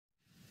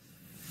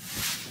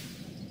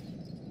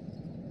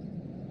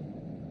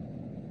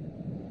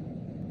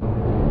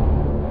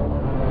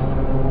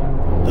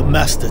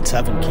Master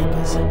Tavern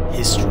Keeper's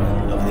History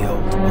of the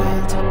Old World.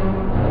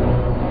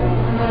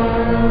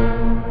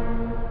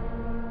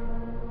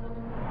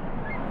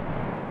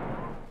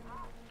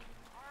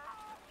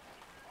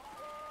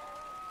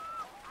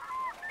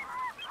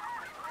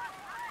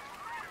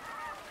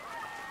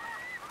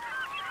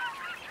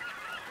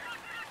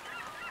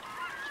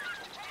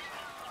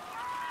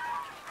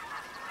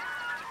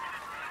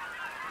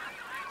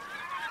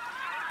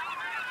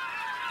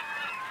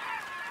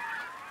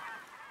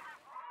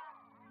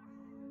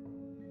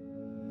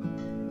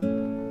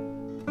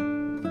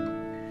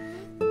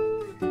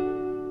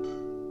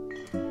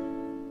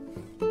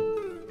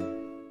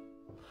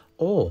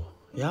 Oh,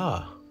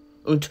 ja.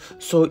 And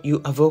so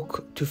you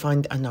awoke to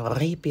find an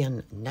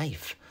Arabian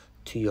knife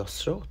to your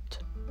throat.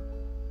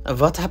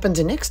 What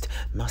happened next,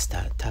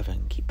 Master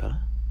Tavern Keeper?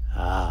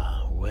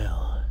 Ah,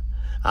 well,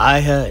 I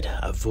heard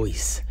a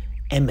voice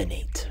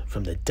emanate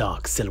from the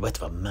dark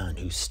silhouette of a man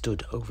who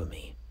stood over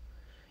me.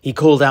 He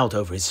called out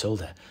over his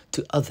shoulder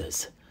to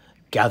others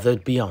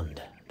gathered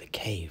beyond the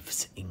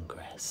cave's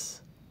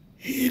ingress.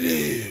 He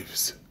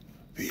lives.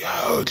 The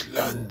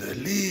Outlander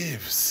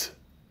lives.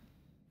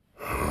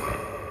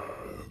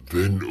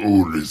 Then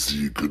Ulrich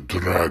could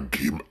drag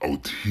him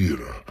out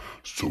here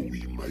so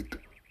we might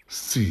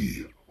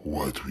see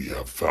what we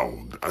have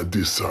found and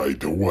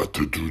decide what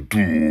to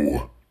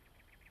do.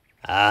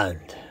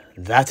 And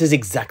that is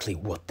exactly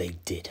what they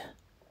did.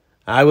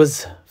 I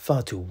was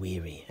far too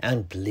weary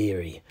and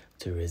bleary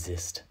to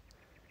resist.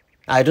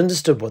 I had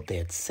understood what they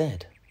had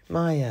said.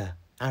 My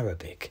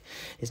Arabic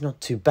is not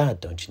too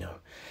bad, don't you know?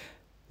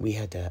 We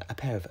had a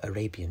pair of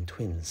Arabian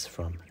twins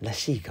from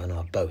Lashik on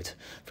our boat,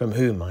 from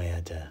whom I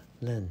had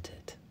learnt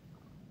it.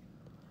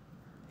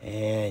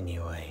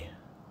 Anyway,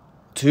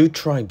 2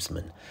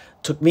 tribesmen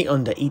took me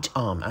under each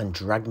arm and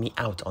dragged me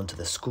out onto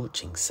the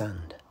scorching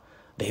sand,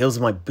 the heels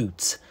of my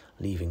boots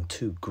leaving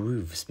 2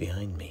 grooves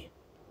behind me.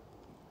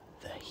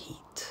 The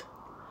heat.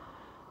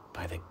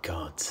 By the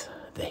gods,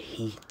 the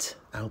heat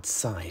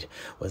outside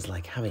was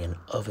like having an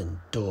oven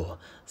door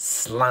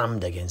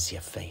slammed against your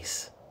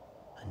face.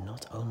 And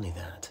not only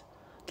that,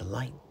 the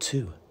light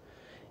too.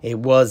 It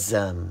was,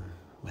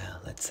 well,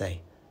 let's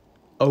say,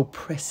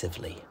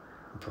 oppressively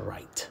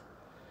bright.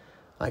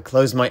 I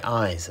closed my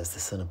eyes as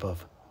the sun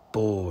above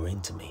bore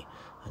into me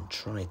and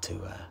tried to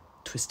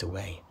twist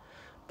away,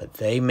 but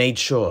they made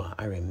sure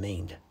I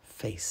remained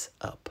face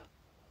up.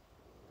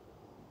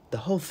 The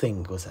whole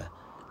thing was a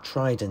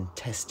tried and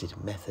tested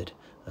method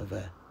of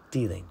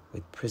dealing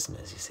with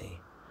prisoners, you see.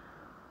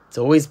 It's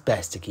always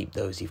best to keep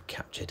those you've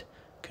captured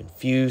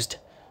confused,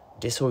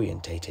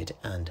 disorientated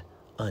and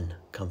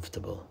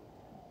uncomfortable.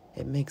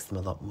 It makes them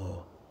a lot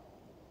more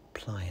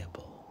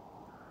pliable.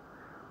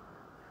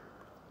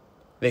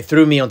 They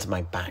threw me onto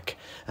my back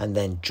and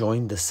then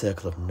joined the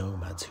circle of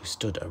nomads who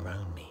stood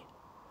around me.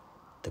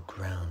 The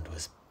ground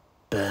was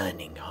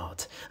burning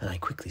hot and I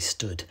quickly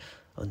stood,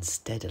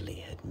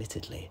 unsteadily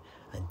admittedly,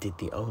 and did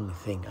the only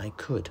thing I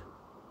could.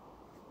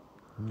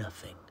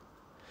 Nothing.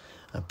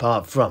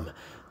 Apart from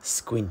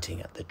squinting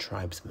at the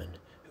tribesmen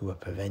who were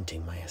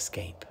preventing my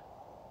escape.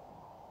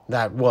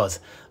 That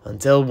was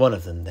until one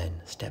of them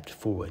then stepped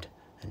forward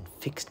and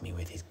fixed me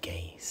with his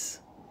gaze.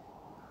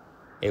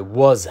 It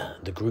was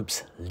the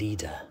group's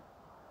leader,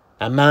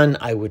 a man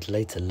I would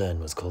later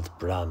learn was called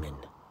Brahmin.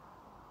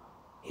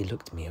 He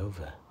looked me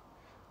over,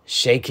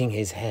 shaking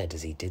his head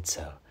as he did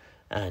so,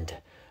 and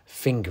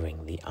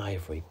fingering the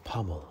ivory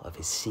pommel of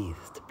his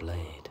sheathed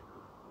blade.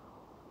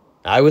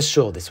 I was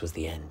sure this was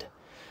the end.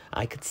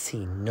 I could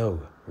see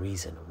no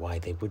reason why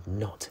they would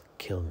not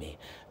kill me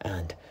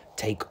and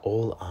take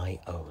all I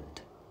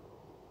owned.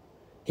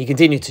 He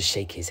continued to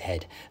shake his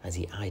head as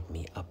he eyed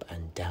me up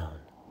and down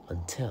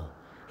until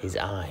his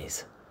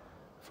eyes,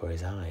 for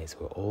his eyes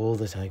were all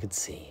that I could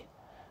see,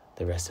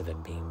 the rest of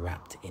them being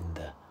wrapped in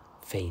the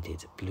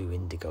faded blue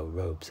indigo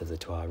robes of the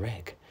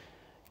Tuareg,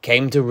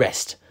 came to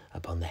rest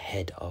upon the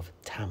head of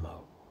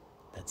Tamo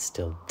that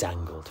still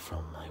dangled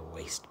from my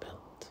waist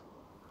belt.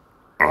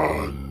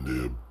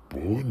 An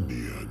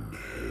Ebonian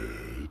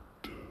head.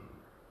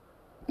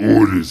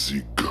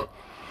 Ulrich,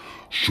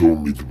 show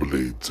me the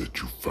blades that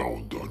you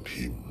found on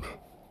him.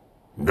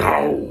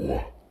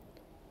 Now!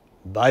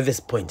 By this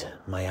point,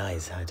 my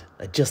eyes had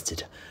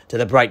adjusted to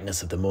the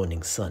brightness of the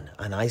morning sun,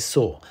 and I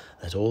saw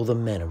that all the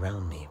men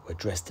around me were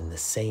dressed in the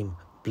same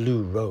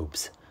blue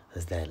robes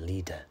as their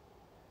leader.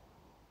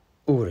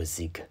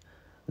 Ulrich,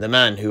 the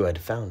man who had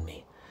found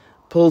me,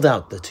 pulled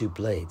out the 2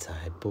 blades I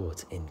had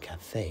bought in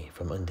Cathay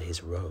from under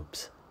his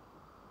robes.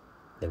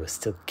 They were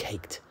still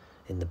caked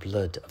in the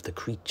blood of the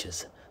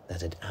creatures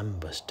that had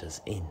ambushed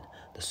us in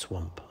the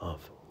swamp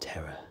of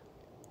terror.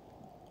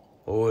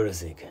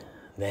 Ulrich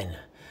then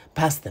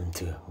passed them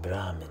to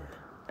Brahmin,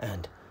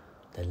 and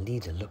the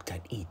leader looked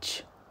at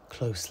each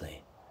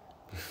closely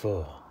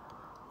before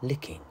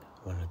licking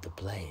one of the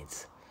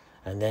blades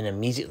and then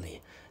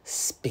immediately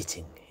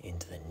spitting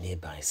into the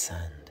nearby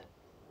sand.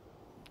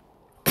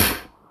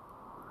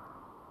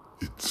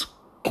 It's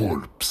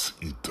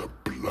corpse-eater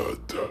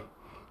blood,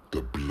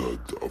 the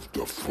blood of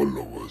the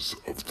followers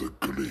of the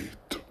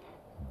great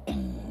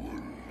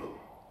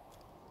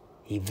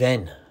He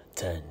then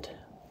turned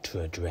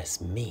to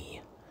address me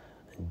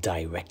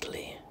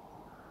directly.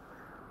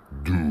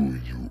 Do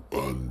you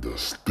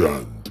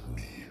understand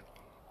me,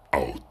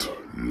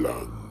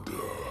 Outlander?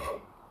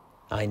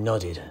 I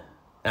nodded,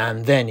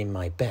 and then in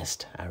my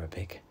best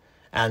Arabic,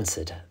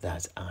 answered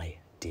that I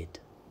did.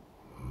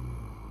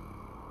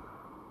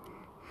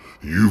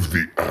 You've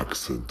the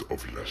accent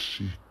of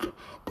Lashik,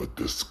 but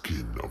the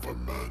skin of a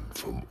man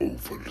from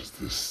over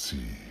the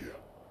sea.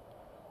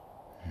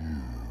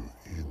 You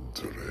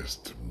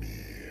interest me.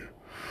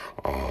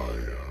 I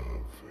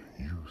have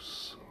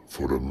use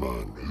for a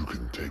man who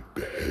can take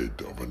the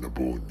head of an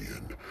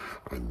Ebonian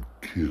and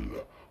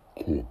kill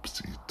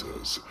corpse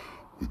eaters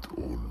with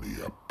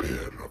only a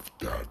pair of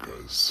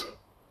daggers.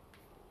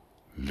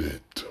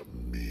 Let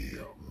me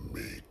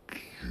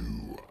make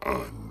you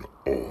an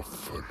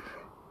offer.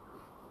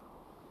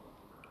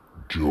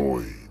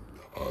 Join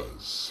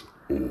us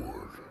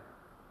or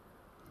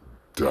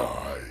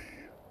die.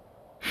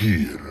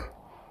 Here,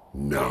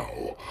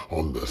 now,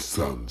 on the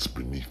sands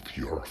beneath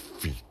your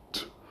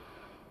feet.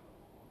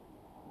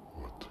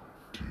 What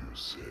do you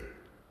say?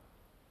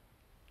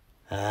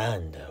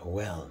 And,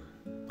 well,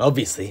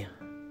 obviously,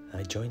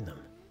 I joined them.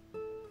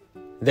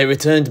 They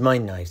returned my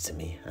knives to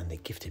me, and they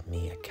gifted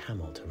me a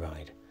camel to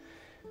ride.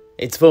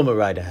 Its former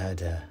rider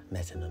had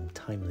met an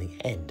untimely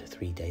end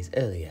 3 days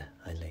earlier,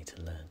 I later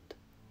learned.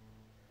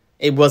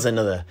 It was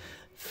another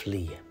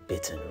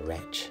flea-bitten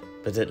wretch,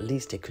 but at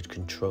least it could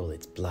control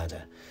its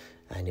bladder,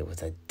 and it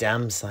was a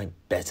damn sight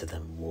better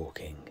than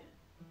walking.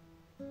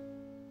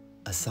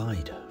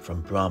 Aside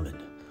from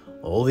Brahmin,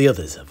 all the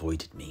others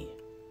avoided me.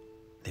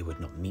 They would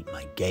not meet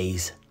my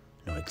gaze,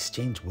 nor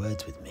exchange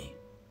words with me.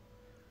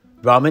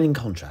 Brahmin, in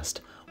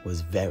contrast,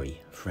 was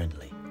very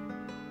friendly.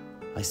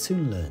 I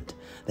soon learned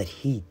that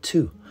he,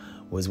 too,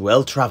 was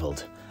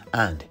well-travelled,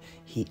 and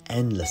he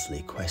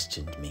endlessly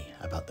questioned me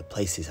about the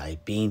places I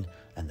had been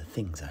and the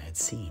things I had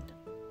seen.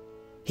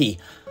 He,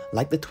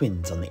 like the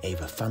twins on the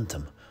Ava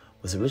Phantom,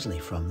 was originally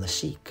from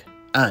Lashik,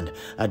 and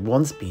had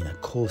once been a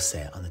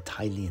corsair on the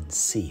Tylean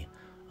Sea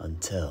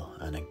until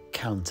an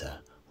encounter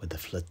with the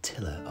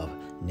flotilla of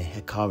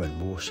Nehekharan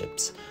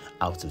warships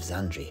out of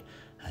Zandri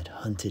had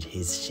hunted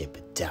his ship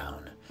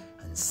down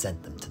and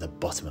sent them to the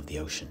bottom of the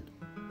ocean.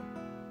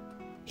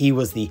 He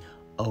was the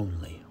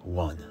only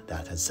one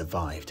that had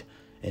survived,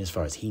 as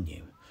far as he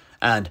knew,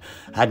 and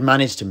had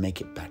managed to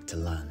make it back to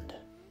land,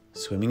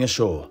 swimming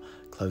ashore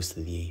close to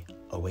the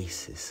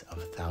oasis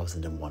of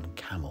 1001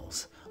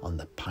 camels on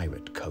the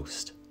pirate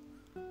coast.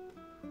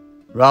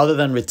 Rather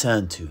than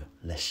return to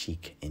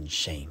Lashik in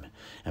shame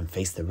and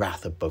face the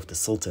wrath of both the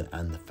Sultan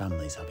and the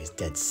families of his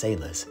dead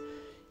sailors,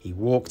 he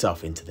walked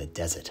off into the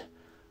desert,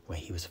 where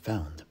he was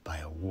found by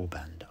a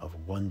warband of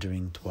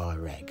wandering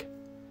Tuareg.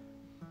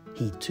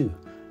 He too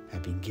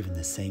had been given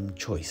the same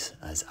choice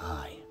as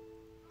I: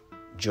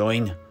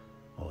 join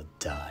or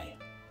die.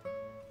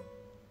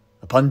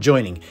 Upon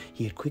joining,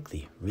 he had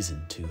quickly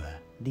risen to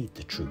lead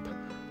the troop,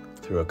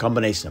 through a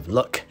combination of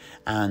luck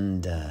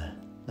and,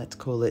 let's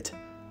call it,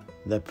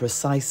 the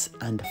precise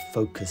and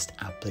focused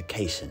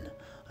application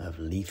of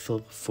lethal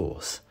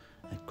force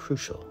at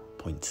crucial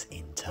points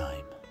in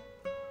time.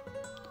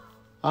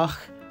 Ach,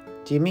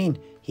 do you mean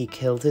he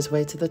killed his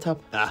way to the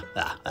top?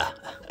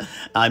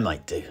 I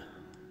might do.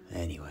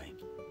 Anyway,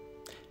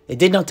 it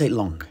did not take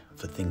long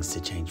for things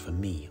to change for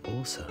me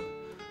also,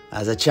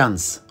 as a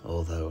chance,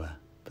 although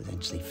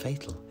potentially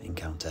fatal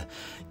encounter,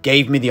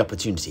 gave me the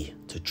opportunity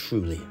to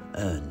truly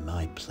earn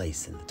my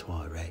place in the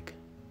Tuareg.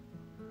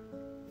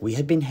 We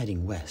had been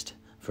heading west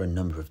for a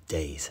number of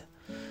days,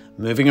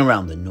 moving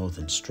around the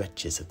northern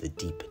stretches of the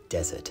deep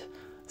desert,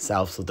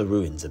 south of the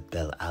ruins of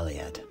Bel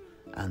Aliad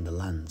and the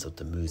lands of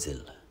the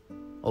Muzil,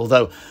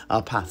 although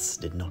our paths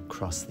did not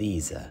cross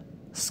these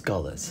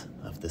scholars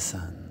of the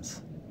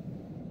sands.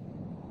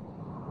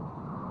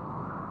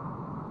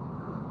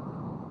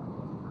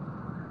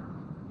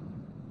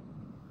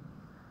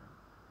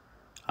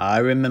 I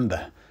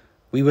remember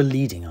we were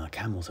leading our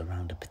camels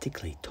around a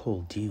particularly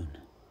tall dune.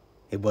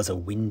 It was a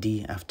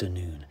windy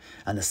afternoon,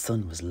 and the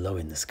sun was low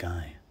in the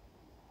sky.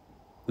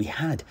 We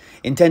had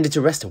intended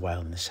to rest a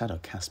while in the shadow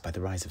cast by the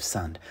rise of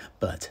sand,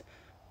 but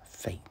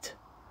fate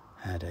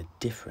had a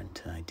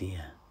different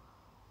idea.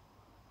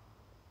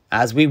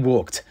 As we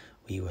walked,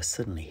 we were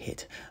suddenly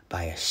hit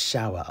by a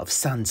shower of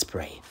sand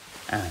spray,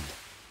 and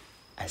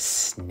a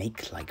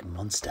snake-like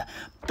monster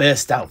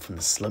burst out from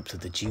the slopes of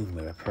the dune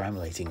we were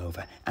perambulating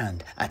over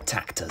and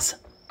attacked us.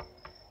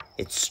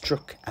 It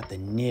struck at the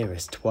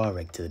nearest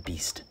Tuareg to the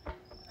beast,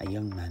 a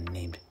young man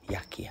named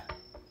Yakia.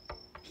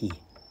 He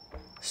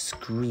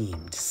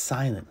screamed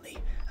silently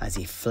as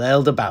he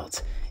flailed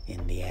about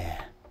in the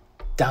air,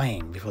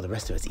 dying before the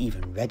rest of us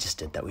even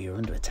registered that we were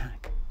under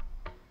attack.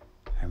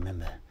 I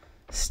remember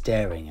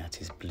staring at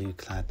his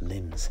blue-clad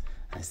limbs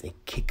as they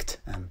kicked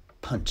and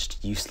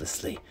punched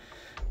uselessly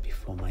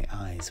before my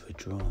eyes were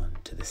drawn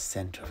to the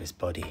center of his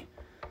body,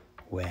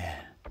 where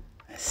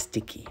a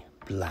sticky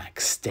black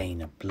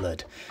stain of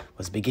blood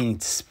was beginning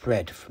to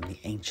spread from the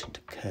ancient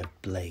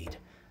curved blade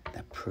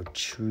that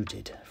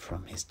protruded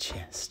from his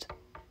chest.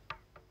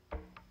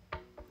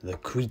 The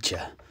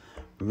creature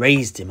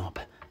raised him up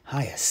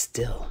higher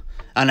still,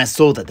 and I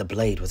saw that the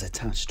blade was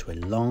attached to a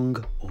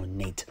long,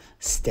 ornate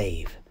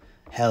stave,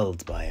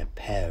 held by a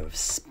pair of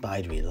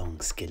spidery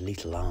long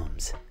skeletal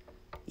arms,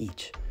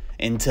 each,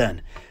 in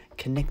turn,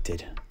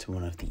 connected to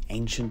one of the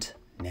ancient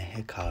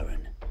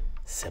Nehekharan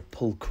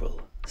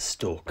Sepulchral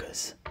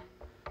Stalkers.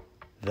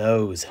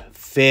 Those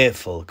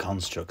fearful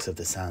constructs of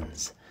the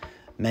sands,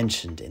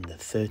 mentioned in the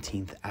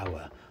 13th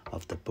hour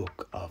of the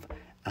Book of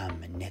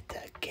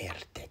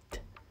Nehekharan,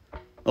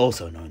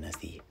 also known as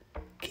the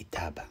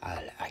Kitab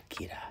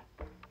al-Akira,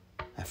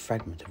 a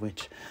fragment of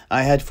which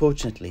I had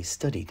fortunately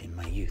studied in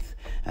my youth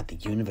at the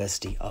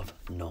University of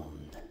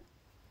Nuln.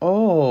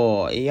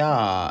 Oh,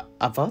 yeah,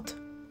 what?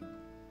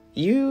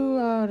 You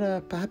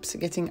are perhaps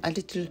getting a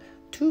little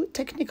too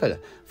technical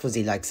for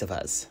the likes of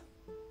us.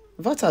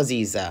 What are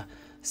these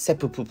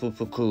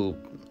sepulchral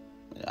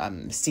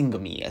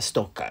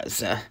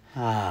stalkers?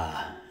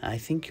 I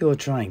think you're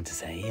trying to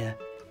say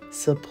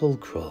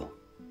sepulchral.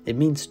 It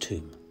means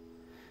tomb.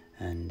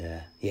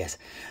 And yes,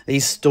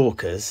 these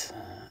stalkers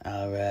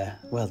are,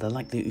 they're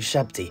like the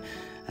Ushabti,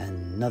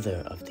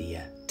 another of the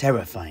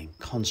terrifying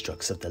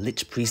constructs of the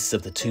Lich Priests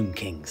of the Tomb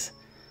Kings.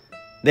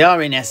 They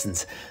are, in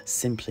essence,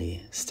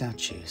 simply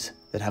statues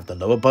that have the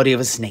lower body of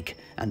a snake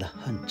and the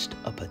hunched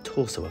upper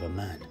torso of a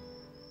man.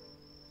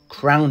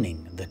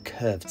 Crowning the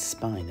curved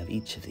spine of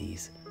each of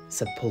these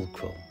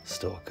sepulchral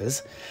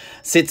stalkers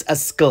sits a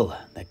skull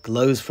that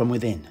glows from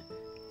within,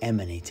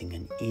 emanating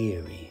an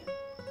eerie,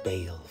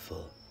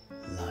 baleful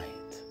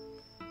light.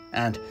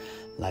 And,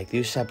 like the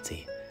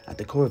Ushabti, at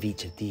the core of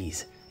each of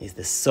these is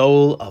the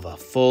soul of a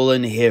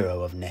fallen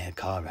hero of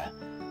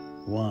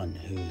Nehekharan, one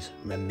whose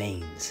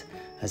remains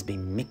has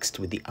been mixed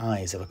with the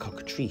eyes of a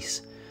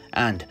cockatrice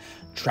and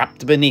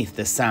trapped beneath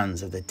the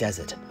sands of the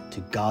desert to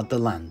guard the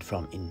land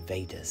from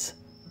invaders.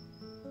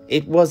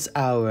 It was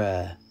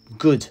our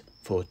good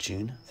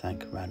fortune,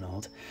 thank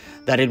Ranald,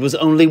 that it was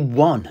only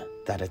one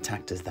that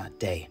attacked us that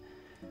day.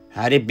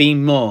 Had it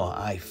been more,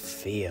 I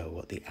fear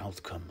what the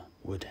outcome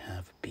would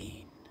have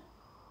been.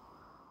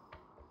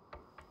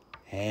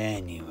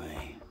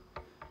 Anyway,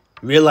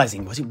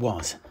 realizing what it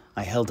was,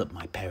 I held up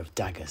my pair of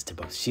daggers to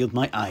both shield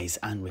my eyes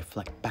and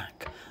reflect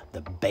back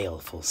the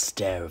baleful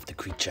stare of the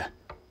creature.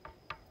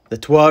 The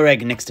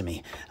Tuareg next to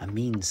me, a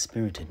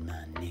mean-spirited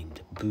man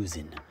named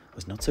Buzin,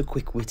 was not so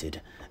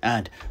quick-witted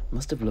and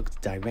must have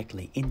looked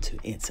directly into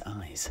its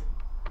eyes.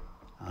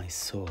 I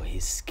saw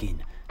his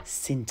skin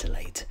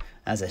scintillate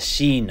as a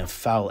sheen of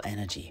foul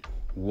energy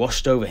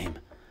washed over him,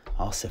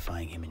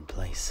 ossifying him in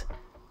place,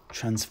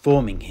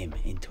 transforming him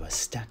into a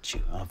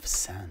statue of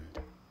sand.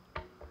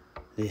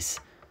 This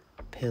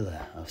pillar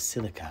of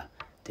silica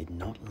did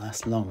not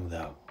last long,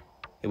 though.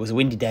 It was a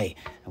windy day,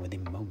 and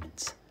within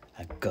moments,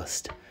 a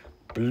gust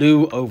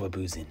blew over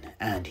Buzin,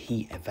 and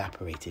he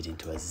evaporated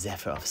into a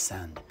zephyr of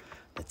sand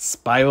that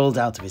spiraled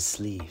out of his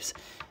sleeves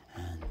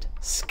and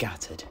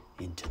scattered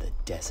into the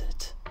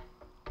desert.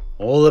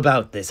 All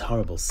about this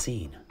horrible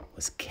scene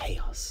was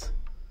chaos.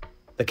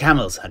 The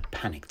camels had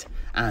panicked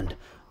and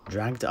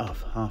dragged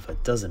off half a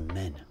dozen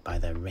men by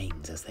their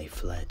reins as they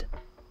fled.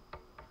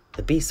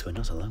 The beasts were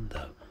not alone,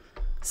 though.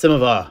 Some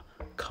of our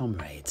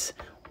comrades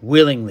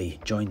willingly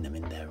joined them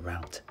in their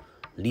rout,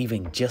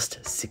 leaving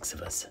just 6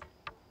 of us.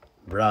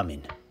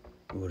 Brahmin,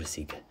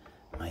 Ursig,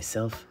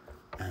 myself,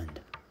 and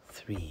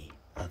 3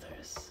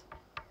 others.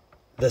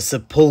 The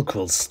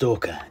sepulchral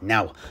stalker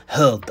now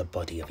hurled the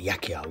body of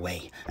Yakia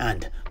away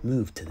and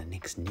moved to the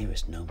next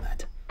nearest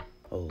nomad,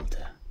 old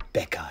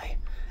Bekai,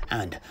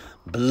 and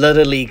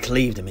bloodily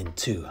cleaved him in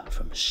 2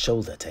 from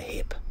shoulder to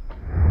hip.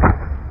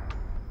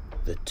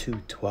 The 2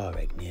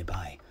 Tuareg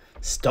nearby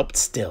stopped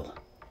still,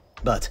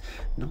 but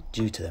not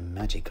due to the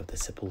magic of the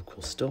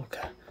sepulchral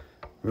stalker.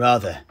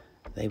 Rather,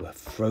 they were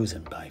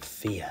frozen by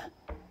fear,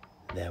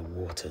 their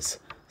waters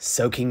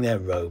soaking their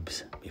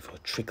robes before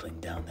trickling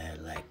down their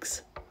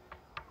legs.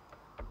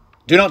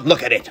 "Do not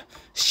look at it!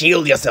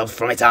 Shield yourself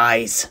from its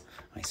eyes!"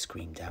 I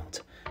screamed out,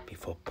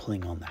 before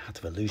pulling on the Hat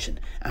of Illusion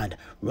and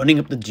running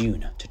up the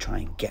dune to try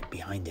and get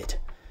behind it.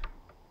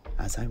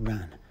 As I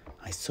ran,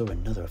 I saw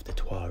another of the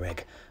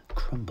Tuareg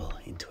crumble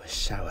into a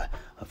shower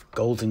of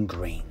golden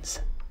grains.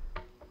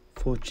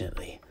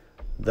 Fortunately,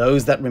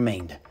 those that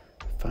remained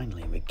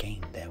finally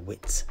regained their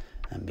wits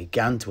and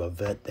began to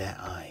avert their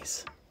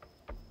eyes.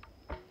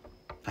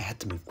 I had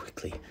to move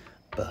quickly,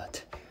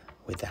 but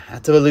with the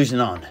Hat of Illusion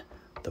on,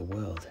 the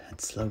world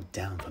had slowed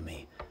down for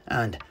me,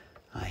 and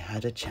I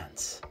had a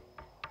chance.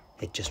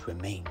 It just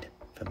remained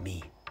for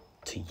me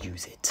to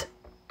use it.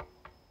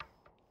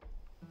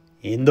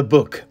 In the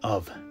book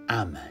of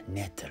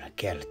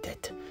Nehekharan,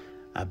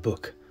 a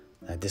book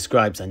that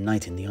describes a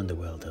night in the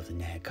underworld of the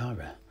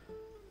Nehekharan,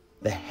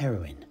 the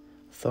heroine,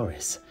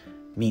 Thoris,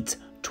 meets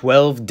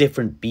 12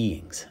 different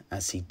beings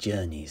as she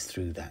journeys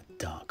through that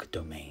dark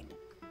domain.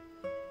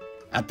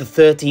 At the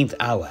 13th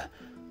hour,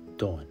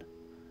 dawn,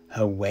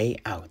 her way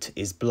out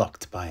is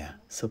blocked by a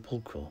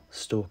sepulchral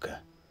stalker.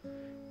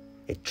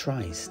 It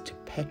tries to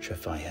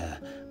petrify her,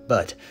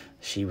 but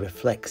she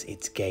reflects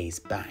its gaze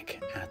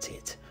back at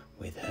it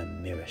with her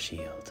mirror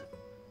shield.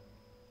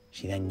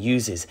 She then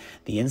uses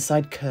the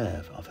inside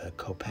curve of her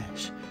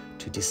khopesh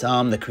to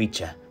disarm the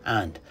creature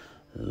and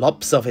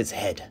lops off its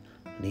head,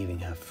 leaving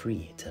her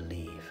free to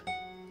leave.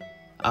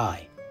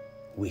 I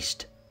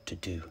wished to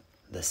do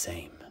the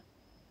same.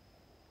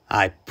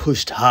 I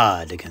pushed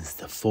hard against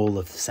the fall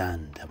of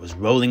sand that was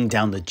rolling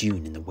down the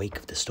dune in the wake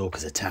of the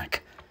stalker's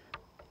attack.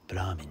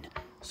 Brahmin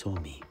saw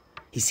me.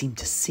 He seemed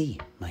to see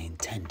my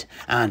intent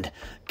and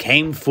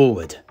came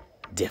forward,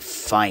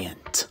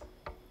 defiant.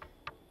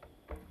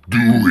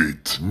 Do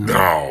it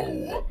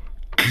now.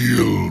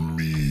 Kill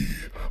me.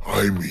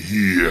 I'm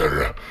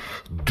here.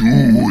 Do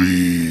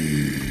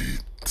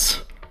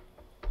it.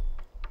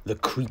 The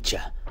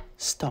creature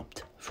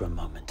stopped for a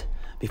moment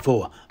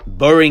before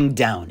burrowing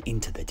down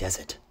into the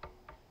desert.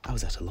 I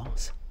was at a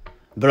loss.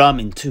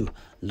 Brahmin, too,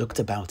 looked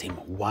about him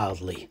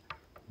wildly,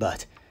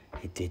 but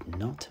it did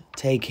not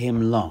take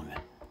him long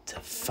to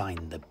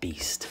find the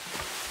beast.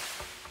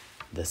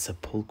 The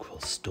Sepulchral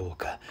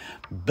Stalker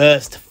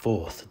burst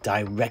forth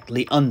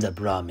directly under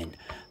Brahmin,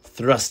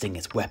 thrusting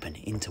its weapon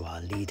into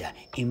our leader,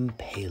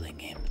 impaling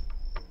him.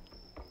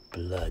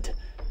 Blood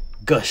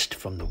gushed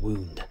from the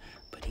wound,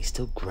 but he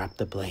still grabbed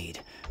the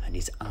blade, and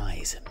his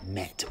eyes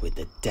met with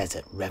the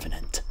desert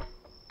revenant.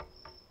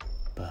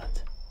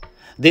 But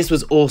this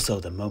was also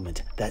the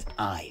moment that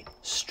I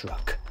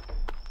struck.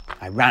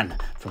 I ran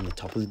from the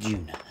top of the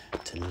dune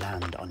to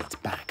land on its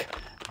back,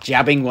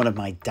 jabbing one of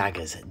my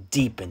daggers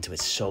deep into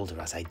its shoulder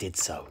as I did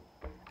so,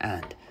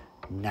 and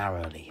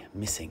narrowly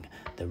missing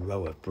the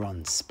row of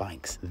bronze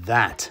spikes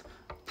that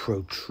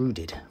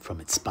protruded from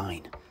its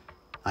spine.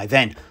 I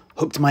then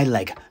hooked my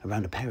leg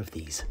around a pair of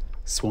these,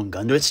 swung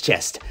under its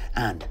chest,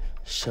 and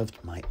shoved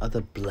my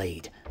other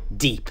blade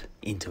deep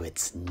into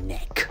its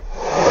neck.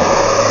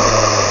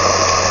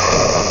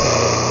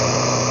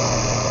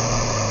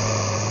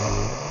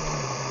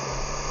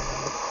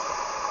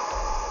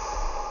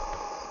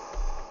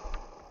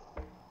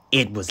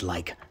 It was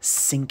like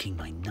sinking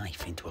my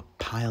knife into a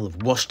pile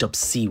of washed-up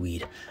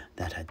seaweed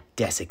that had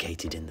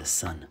desiccated in the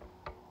sun.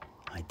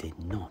 I did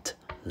not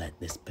let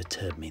this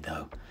perturb me,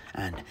 though,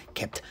 and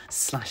kept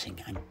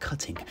slashing and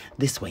cutting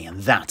this way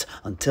and that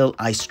until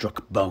I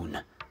struck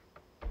bone.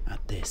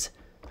 At this,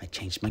 I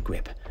changed my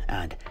grip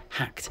and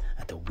hacked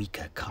at the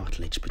weaker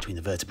cartilage between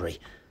the vertebrae,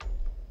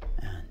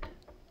 and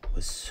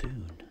was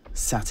soon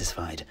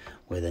satisfied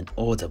with an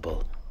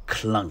audible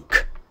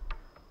clunk.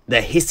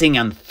 The hissing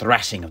and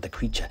thrashing of the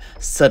creature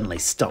suddenly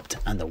stopped,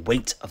 and the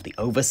weight of the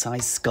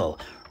oversized skull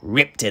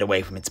ripped it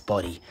away from its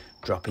body,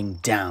 dropping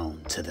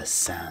down to the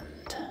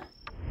sand.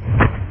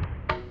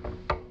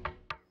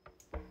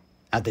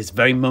 At this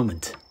very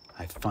moment,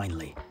 I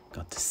finally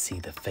got to see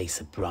the face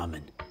of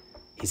Brahmin,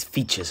 his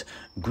features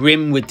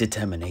grim with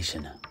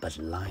determination, but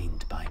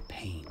lined by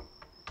pain,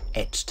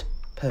 etched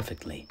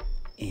perfectly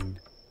in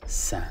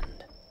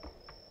sand.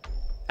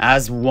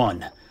 As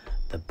one,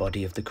 the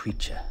body of the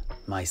creature,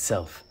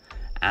 myself,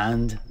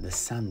 and the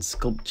sand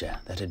sculpture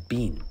that had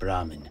been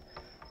Brahmin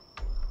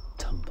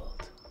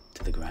tumbled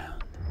to the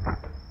ground.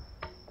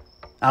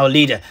 Our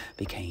leader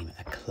became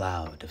a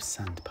cloud of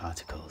sand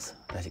particles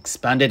that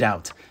expanded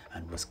out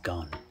and was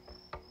gone,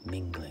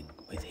 mingling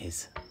with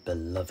his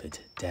beloved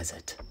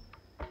desert.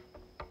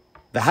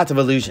 The hat of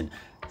illusion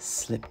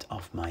slipped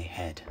off my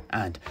head,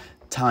 and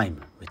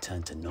time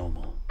returned to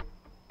normal.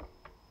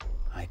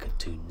 I could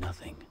do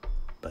nothing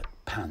but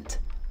pant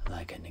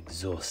like an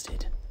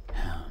exhausted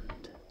hound.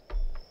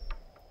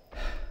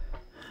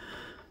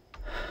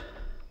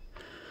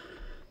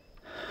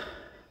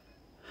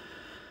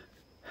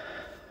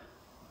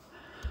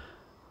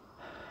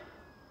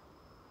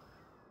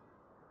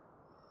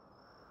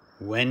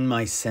 When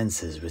my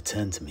senses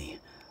returned to me,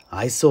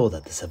 I saw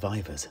that the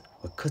survivors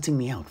were cutting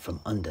me out from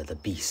under the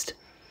beast,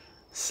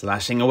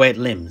 slashing away at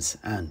limbs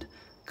and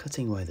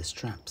cutting away the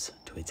straps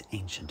to its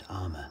ancient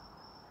armor.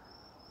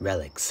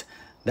 Relics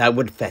that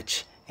would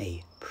fetch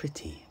a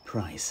pretty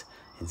price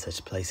in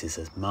such places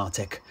as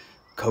Martek,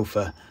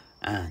 Kofa,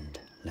 and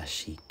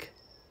Lashik.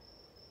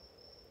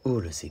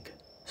 Urzig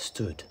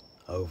stood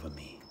over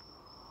me.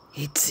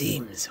 It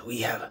seems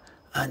we have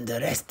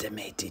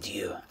underestimated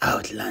you,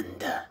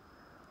 Outlander.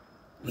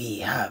 We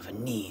have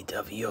need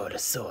of your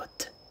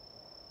sword.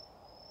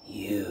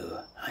 You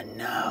are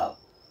now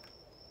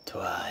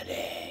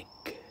Tuareg.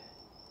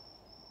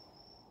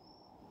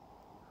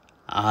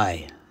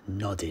 I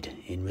nodded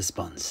in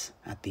response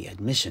at the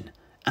admission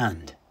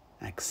and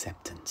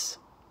acceptance.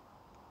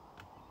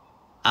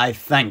 I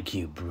thank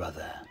you,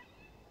 brother.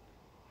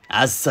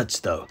 As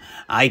such, though,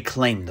 I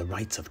claim the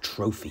rights of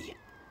trophy.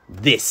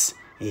 This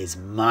is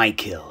my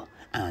kill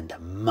and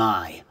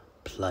my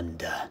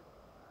plunder.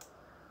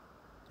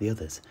 The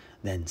others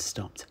then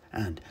stopped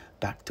and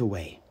backed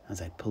away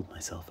as I pulled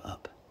myself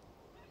up.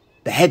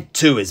 The head,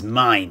 too, is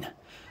mine.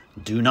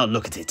 Do not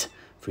look at it,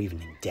 for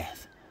even in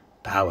death,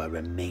 power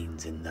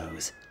remains in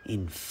those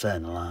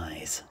infernal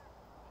eyes.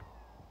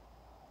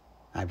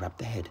 I wrapped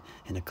the head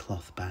in a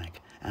cloth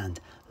bag and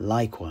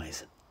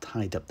likewise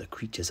tied up the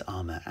creature's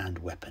armor and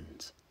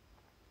weapons.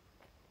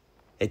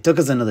 It took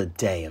us another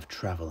day of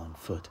travel on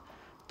foot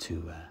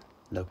to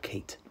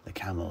locate the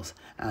camels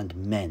and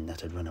men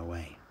that had run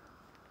away.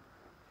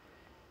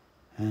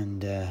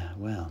 And,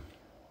 well,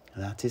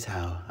 that is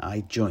how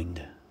I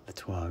joined the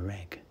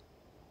Tuareg.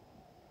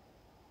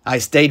 I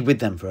stayed with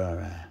them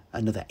for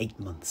another 8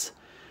 months,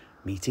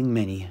 meeting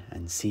many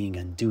and seeing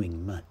and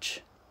doing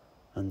much,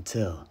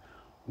 until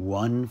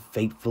one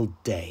fateful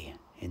day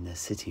in the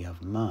city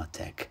of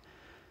Martek,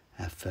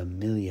 a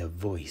familiar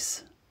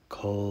voice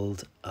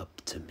called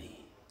up to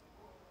me.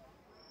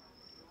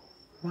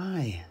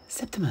 "Why,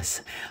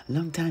 Septimus,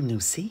 long time no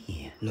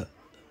see."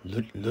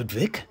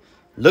 Ludwig?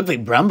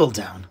 Ludwig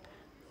Brambledown?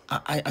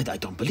 I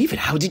don't believe it.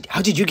 How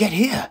did you get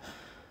here?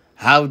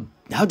 How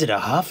did a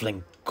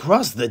halfling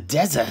cross the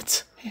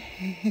desert?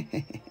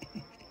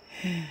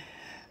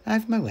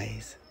 I've my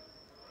ways.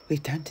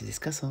 We've time to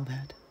discuss all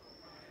that.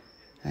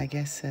 I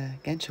guess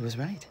Genscher was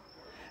right.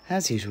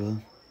 As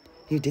usual,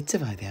 you did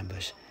survive the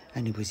ambush,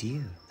 and it was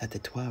you that the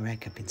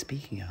Tuareg have been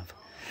speaking of.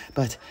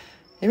 But,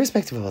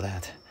 irrespective of all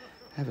that,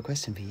 I have a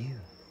question for you.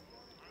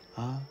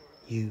 Are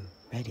you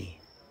ready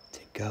to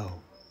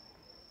go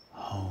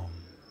home?